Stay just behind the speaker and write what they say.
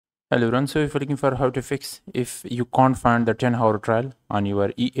Hello everyone, so if you're looking for how to fix if you can't find the 10-hour trial on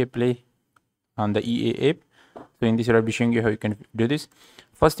your EA Play on the EA app, so in this I'll be showing you how you can do this.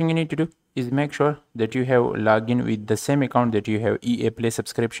 First thing you need to do is make sure that you have login with the same account that you have EA Play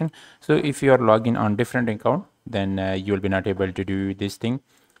subscription. So if you are logging on different account, then you will be not able to do this thing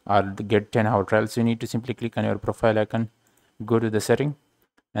or get 10-hour trial. So you need to simply click on your profile icon, go to the setting,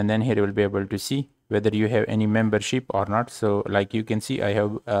 and then here you will be able to see whether you have any membership or not. So like you can see, I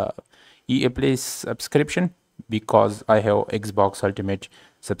have EA Play subscription because I have Xbox Ultimate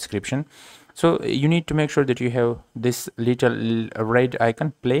subscription. So you need to make sure that you have this little red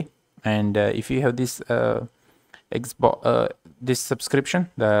icon play, and if you have this Xbox this subscription,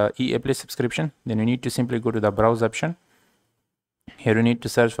 the EA Play subscription, then you need to simply go to the browse option. Here you need to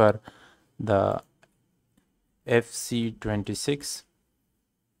search for the FC26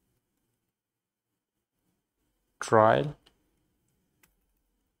 trial,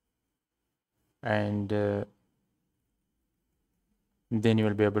 and then you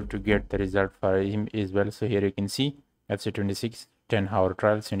will be able to get the result for him as well. So here you can see FC26 10-hour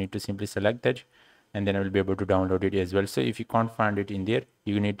trial. So you need to simply select that, and then I will be able to download it as well. So if you can't find it in there,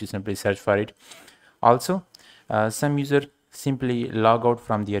 you need to simply search for it. Also, some user simply log out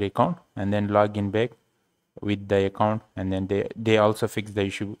from their account and then log in back with the account, and then they also fix the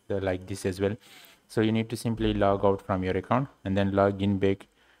issue like this as well. So you need to simply log out from your account and then log in back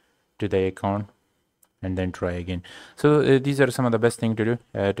to the account and then try again. So these are some of the best thing to do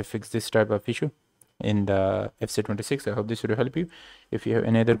to fix this type of issue in the FC26. I hope this will help you. If you have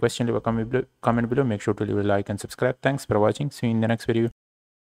any other question, leave a comment below. Make sure to leave a like and subscribe. Thanks for watching. See you in the next video.